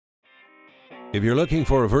If you're looking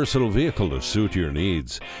for a versatile vehicle to suit your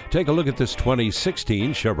needs, take a look at this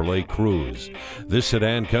 2016 Chevrolet Cruze. This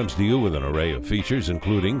sedan comes to you with an array of features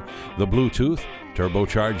including the Bluetooth,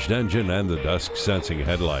 turbocharged engine, and the Dusk sensing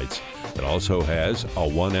headlights. It also has a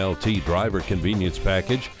 1LT driver convenience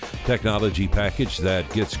package, technology package that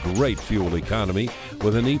gets great fuel economy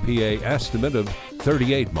with an EPA estimate of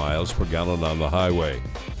 38 miles per gallon on the highway.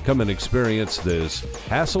 Come and experience this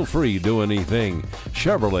hassle-free do-anything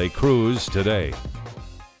Chevrolet Cruze today.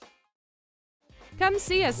 Come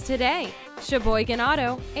see us today. Sheboygan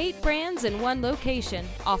Auto, 8 brands in 1 location,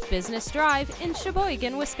 off Business Drive in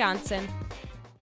Sheboygan, Wisconsin.